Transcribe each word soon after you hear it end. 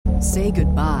Say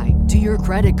goodbye to your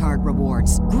credit card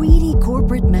rewards. Greedy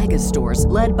corporate mega stores,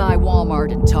 led by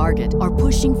Walmart and Target, are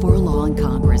pushing for a law in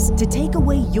Congress to take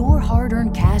away your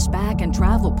hard-earned cash back and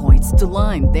travel points to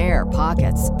line their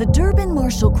pockets. The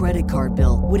Durbin-Marshall credit card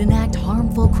bill would enact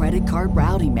harmful credit card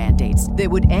routing mandates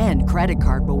that would end credit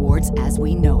card rewards as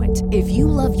we know it. If you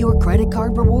love your credit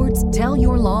card rewards, tell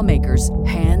your lawmakers,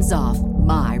 hands off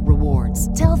my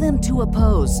rewards. Tell them to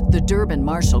oppose the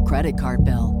Durbin-Marshall credit card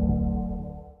bill.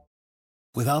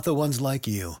 Without the ones like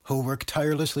you, who work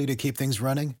tirelessly to keep things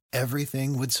running,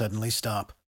 everything would suddenly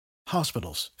stop.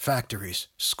 Hospitals, factories,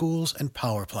 schools, and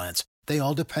power plants, they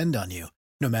all depend on you.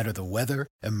 No matter the weather,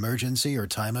 emergency, or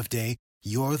time of day,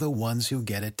 you're the ones who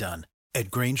get it done.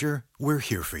 At Grainger, we're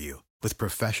here for you with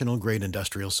professional-grade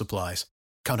industrial supplies.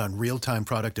 Count on real-time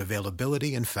product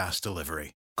availability and fast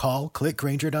delivery. Call, click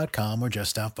Grainger.com, or just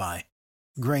stop by.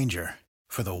 Grainger,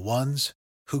 for the ones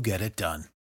who get it done.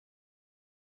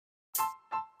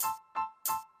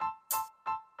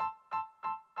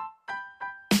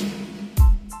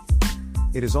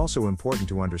 It is also important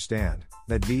to understand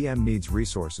that VM needs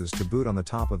resources to boot on the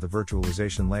top of the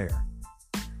virtualization layer.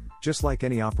 Just like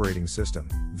any operating system,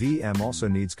 VM also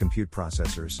needs compute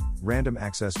processors, random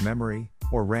access memory,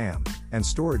 or RAM, and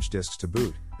storage disks to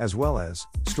boot, as well as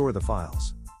store the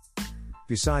files.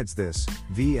 Besides this,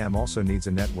 VM also needs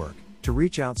a network to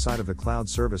reach outside of the cloud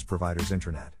service provider's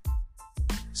intranet.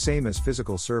 Same as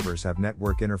physical servers have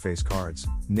network interface cards,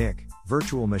 NIC,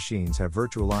 virtual machines have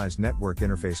virtualized network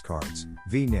interface cards,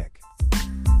 vNIC.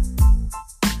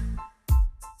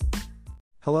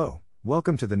 Hello,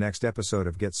 welcome to the next episode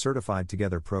of Get Certified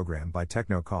Together program by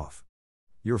TechnoCoff,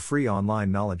 your free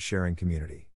online knowledge sharing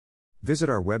community. Visit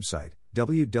our website,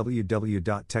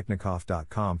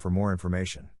 www.technocoff.com, for more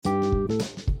information.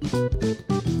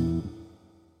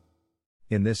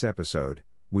 In this episode,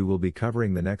 we will be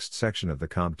covering the next section of the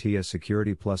CompTIA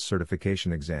Security Plus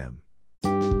certification exam.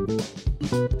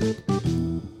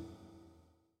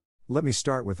 Let me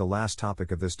start with the last topic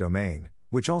of this domain,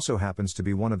 which also happens to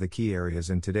be one of the key areas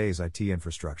in today's IT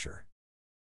infrastructure.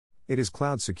 It is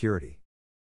cloud security.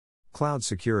 Cloud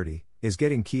security is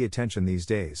getting key attention these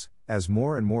days, as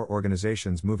more and more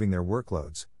organizations moving their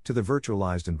workloads to the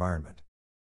virtualized environment.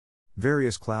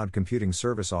 Various cloud computing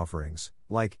service offerings,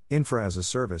 like Infra as a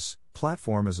Service,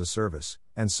 Platform as a Service,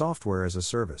 and Software as a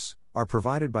Service, are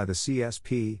provided by the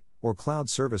CSP, or cloud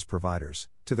service providers,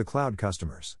 to the cloud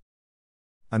customers.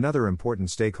 Another important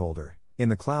stakeholder in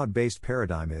the cloud-based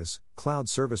paradigm is cloud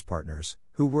service partners,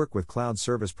 who work with cloud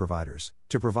service providers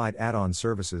to provide add-on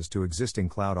services to existing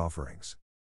cloud offerings.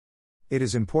 It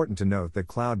is important to note that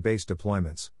cloud-based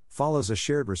deployments follows a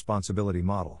shared responsibility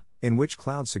model, in which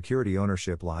cloud security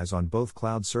ownership lies on both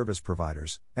cloud service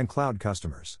providers and cloud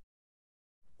customers.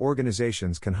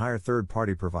 Organizations can hire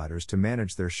third-party providers to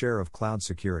manage their share of cloud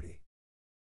security.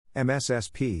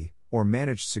 MSSP, or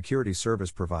Managed Security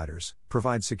Service Providers,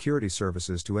 provide security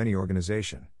services to any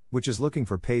organization which is looking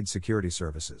for paid security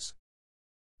services.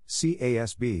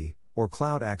 CASB, or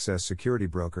Cloud Access Security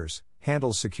Brokers,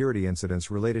 handles security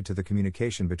incidents related to the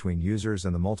communication between users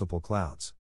and the multiple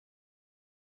clouds.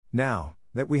 Now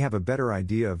that we have a better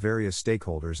idea of various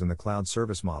stakeholders in the cloud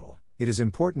service model, it is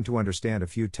important to understand a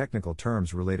few technical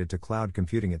terms related to cloud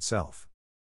computing itself.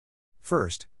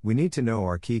 First, we need to know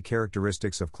our key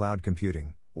characteristics of cloud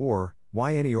computing, or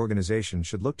why any organization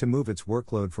should look to move its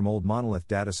workload from old monolith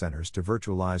data centers to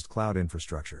virtualized cloud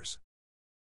infrastructures.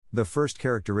 The first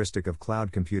characteristic of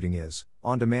cloud computing is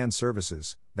on-demand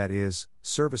services, that is,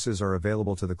 services are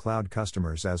available to the cloud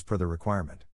customers as per the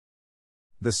requirement.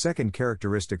 The second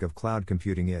characteristic of cloud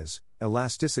computing is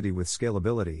elasticity with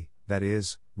scalability, that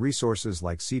is, resources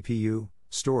like CPU,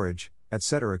 storage,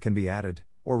 etc. can be added,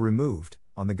 or removed,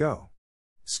 on the go.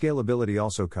 Scalability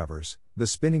also covers the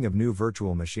spinning of new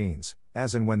virtual machines,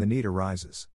 as and when the need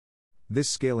arises. This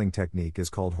scaling technique is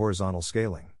called horizontal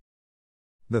scaling.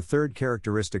 The third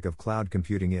characteristic of cloud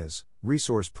computing is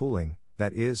resource pooling,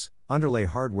 that is, underlay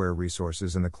hardware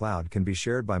resources in the cloud can be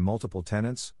shared by multiple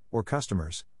tenants or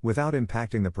customers without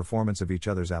impacting the performance of each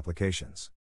other's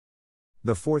applications.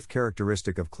 The fourth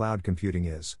characteristic of cloud computing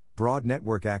is broad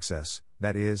network access,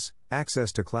 that is,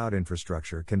 access to cloud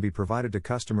infrastructure can be provided to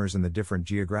customers in the different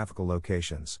geographical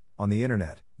locations, on the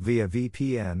internet, via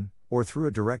VPN, or through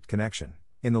a direct connection,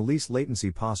 in the least latency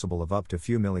possible of up to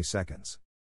few milliseconds.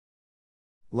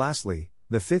 Lastly,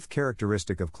 the fifth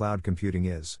characteristic of cloud computing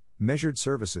is measured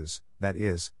services, that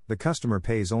is, the customer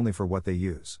pays only for what they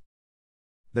use.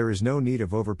 There is no need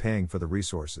of overpaying for the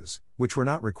resources, which were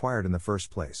not required in the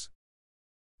first place.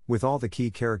 With all the key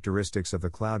characteristics of the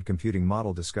cloud computing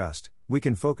model discussed, we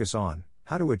can focus on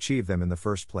how to achieve them in the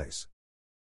first place.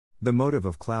 The motive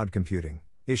of cloud computing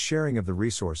is sharing of the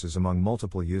resources among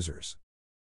multiple users.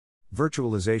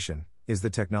 Virtualization is the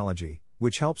technology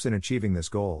which helps in achieving this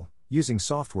goal, using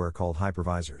software called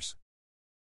hypervisors.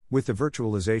 With the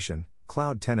virtualization,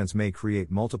 cloud tenants may create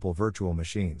multiple virtual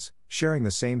machines, sharing the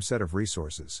same set of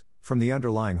resources from the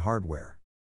underlying hardware.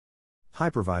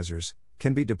 Hypervisors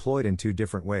can be deployed in two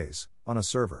different ways: on a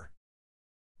server.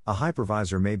 A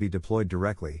hypervisor may be deployed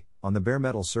directly on the bare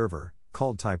metal server,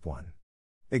 called Type 1.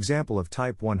 Example of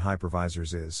Type 1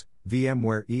 hypervisors is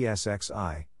VMware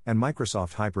ESXi and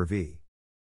Microsoft Hyper-V.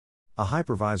 A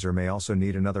hypervisor may also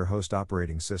need another host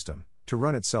operating system to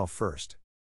run itself first.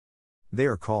 They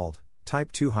are called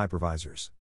Type 2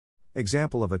 hypervisors.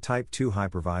 Example of a Type 2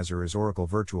 hypervisor is Oracle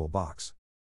VirtualBox.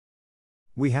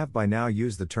 We have by now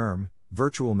used the term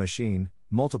virtual machine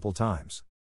multiple times.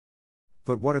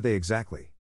 But what are they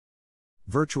exactly?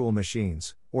 Virtual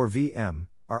machines, or VM,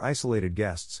 are isolated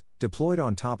guests deployed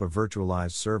on top of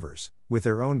virtualized servers with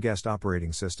their own guest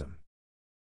operating system.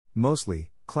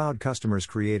 Mostly, cloud customers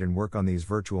create and work on these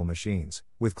virtual machines,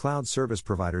 with cloud service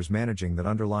providers managing that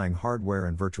underlying hardware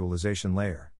and virtualization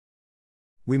layer.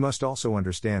 We must also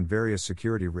understand various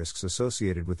security risks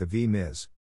associated with the VMIS.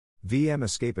 VM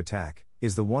escape attack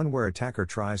is the one where attacker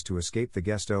tries to escape the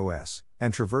guest OS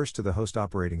and traverse to the host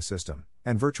operating system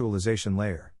and virtualization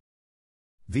layer.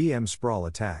 VM sprawl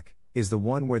attack is the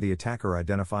one where the attacker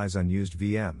identifies unused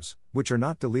VMs, which are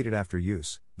not deleted after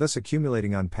use, thus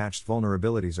accumulating unpatched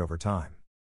vulnerabilities over time.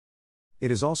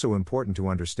 It is also important to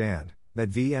understand that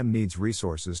VM needs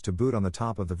resources to boot on the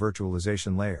top of the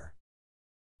virtualization layer.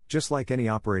 Just like any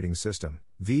operating system,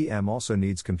 VM also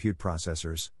needs compute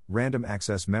processors, random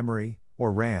access memory,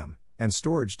 or RAM, and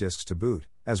storage disks to boot,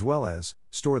 as well as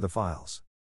store the files.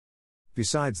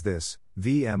 Besides this,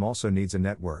 VM also needs a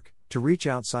network to reach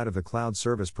outside of the cloud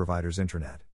service provider's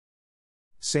intranet.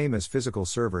 Same as physical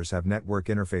servers have network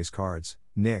interface cards,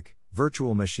 NIC,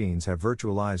 virtual machines have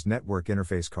virtualized network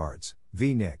interface cards,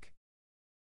 vNIC.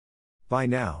 By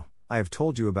now, I have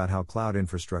told you about how cloud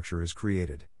infrastructure is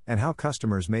created, and how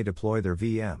customers may deploy their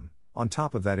VM on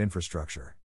top of that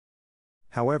infrastructure.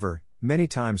 However, many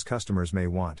times customers may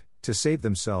want to save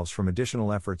themselves from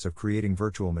additional efforts of creating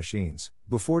virtual machines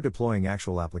before deploying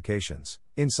actual applications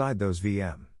inside those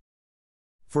VM.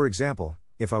 For example,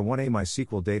 if I want a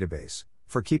MySQL database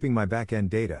for keeping my backend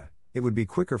data, it would be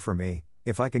quicker for me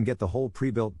if I can get the whole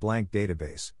pre-built blank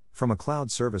database from a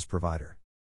cloud service provider.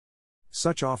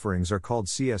 Such offerings are called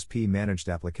CSP managed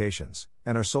applications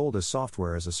and are sold as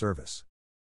software as a service.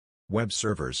 Web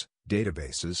servers,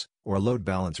 databases, or load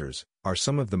balancers are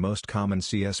some of the most common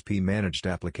CSP managed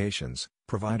applications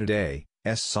provided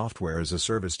as software as a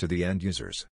service to the end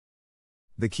users.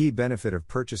 The key benefit of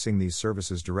purchasing these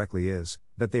services directly is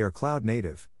that they are cloud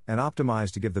native and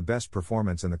optimized to give the best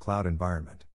performance in the cloud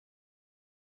environment.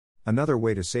 Another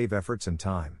way to save efforts and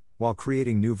time while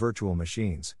creating new virtual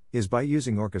machines is by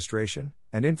using orchestration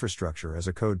and infrastructure as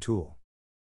a code tool.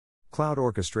 Cloud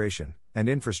orchestration and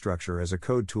infrastructure as a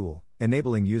code tool,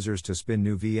 enabling users to spin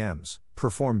new VMs,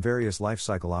 perform various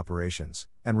lifecycle operations,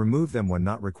 and remove them when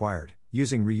not required,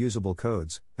 using reusable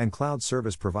codes and cloud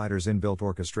service providers' inbuilt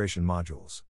orchestration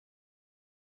modules.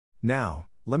 Now,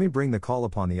 let me bring the call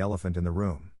upon the elephant in the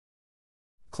room.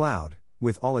 Cloud,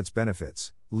 with all its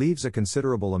benefits, leaves a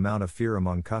considerable amount of fear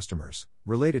among customers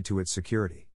related to its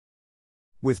security.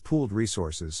 With pooled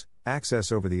resources,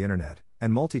 access over the internet,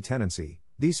 and multi-tenancy,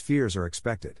 these fears are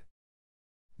expected.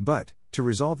 But, to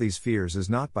resolve these fears is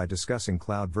not by discussing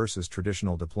cloud versus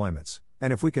traditional deployments,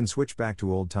 and if we can switch back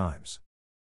to old times.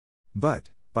 But,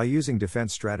 by using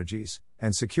defense strategies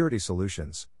and security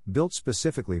solutions built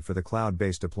specifically for the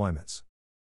cloud-based deployments.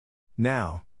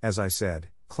 Now, as I said,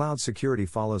 cloud security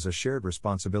follows a shared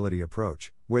responsibility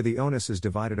approach, where the onus is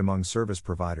divided among service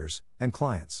providers and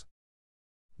clients.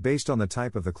 Based on the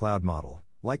type of the cloud model,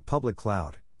 like public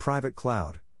cloud, private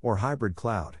cloud, or hybrid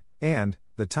cloud, and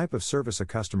the type of service a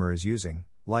customer is using,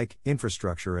 like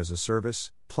infrastructure as a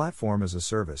service, platform as a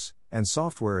service, and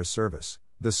software as service,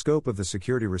 the scope of the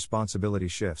security responsibility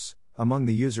shifts among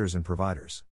the users and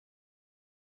providers.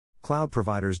 Cloud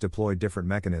providers deploy different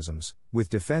mechanisms, with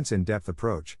defense in-depth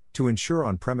approach, to ensure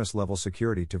on-premise level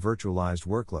security to virtualized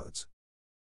workloads.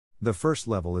 The first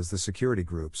level is the security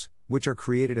groups, which are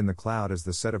created in the cloud as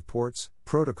the set of ports,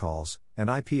 protocols, and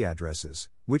IP addresses,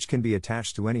 which can be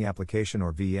attached to any application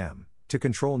or VM, to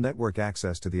control network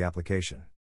access to the application.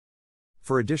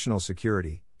 For additional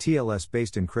security,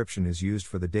 TLS-based encryption is used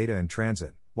for the data in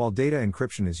transit, while data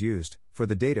encryption is used for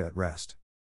the data at rest.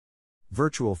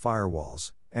 Virtual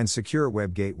firewalls and secure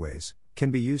web gateways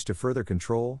can be used to further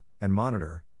control and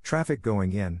monitor traffic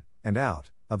going in and out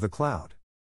of the cloud.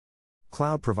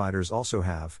 Cloud providers also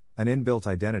have an inbuilt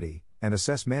identity and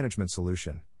access management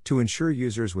solution to ensure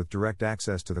users with direct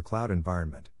access to the cloud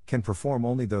environment can perform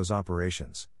only those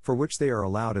operations for which they are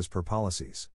allowed as per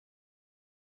policies.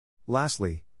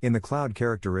 Lastly, in the cloud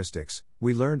characteristics,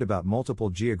 we learned about multiple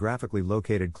geographically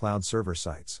located cloud server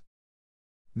sites.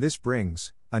 This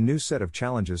brings a new set of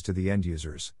challenges to the end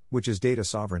users, which is data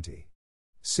sovereignty.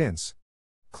 Since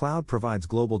cloud provides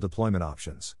global deployment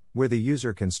options, where the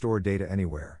user can store data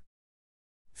anywhere.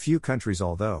 Few countries,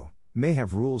 although, may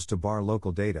have rules to bar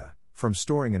local data from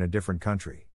storing in a different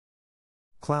country.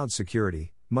 Cloud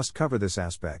security must cover this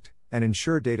aspect and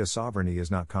ensure data sovereignty is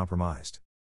not compromised.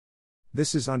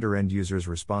 This is under end users'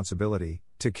 responsibility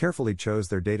to carefully choose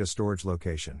their data storage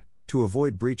location to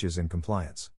avoid breaches in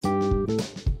compliance.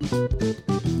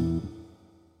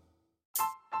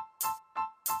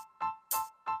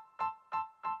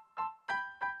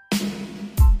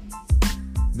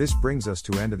 This brings us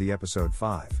to end of the episode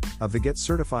 5 of the Get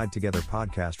Certified Together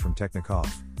podcast from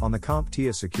Technicoff on the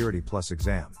CompTIA Security Plus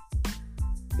exam.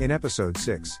 In episode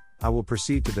 6, I will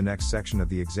proceed to the next section of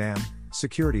the exam,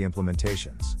 security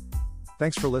implementations.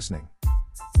 Thanks for listening.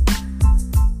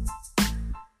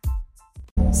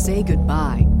 Say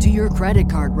goodbye to your credit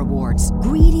card rewards.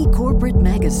 Greedy corporate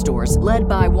mega stores, led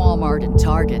by Walmart and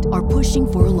Target, are pushing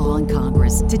for a law in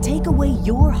Congress to take away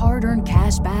your hard-earned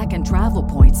cash back and travel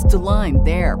points to line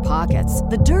their pockets.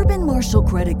 The Durbin-Marshall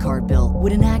credit card bill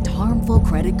would enact harmful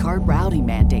credit card routing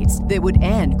mandates that would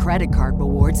end credit card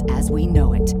rewards as we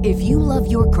know it. If you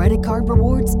love your credit card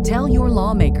rewards, tell your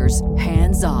lawmakers,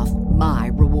 hands off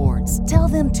my rewards. Tell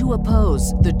them to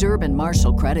oppose the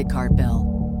Durbin-Marshall credit card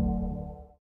bill.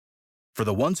 For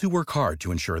the ones who work hard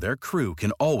to ensure their crew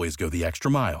can always go the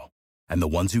extra mile, and the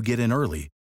ones who get in early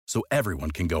so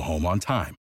everyone can go home on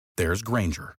time, there's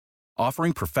Grainger,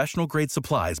 offering professional-grade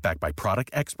supplies backed by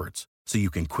product experts so you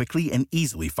can quickly and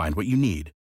easily find what you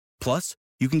need. Plus,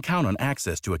 you can count on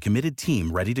access to a committed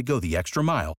team ready to go the extra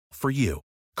mile for you.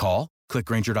 Call, click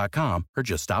Grainger.com, or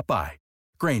just stop by.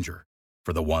 Grainger,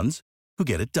 for the ones who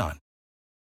get it done.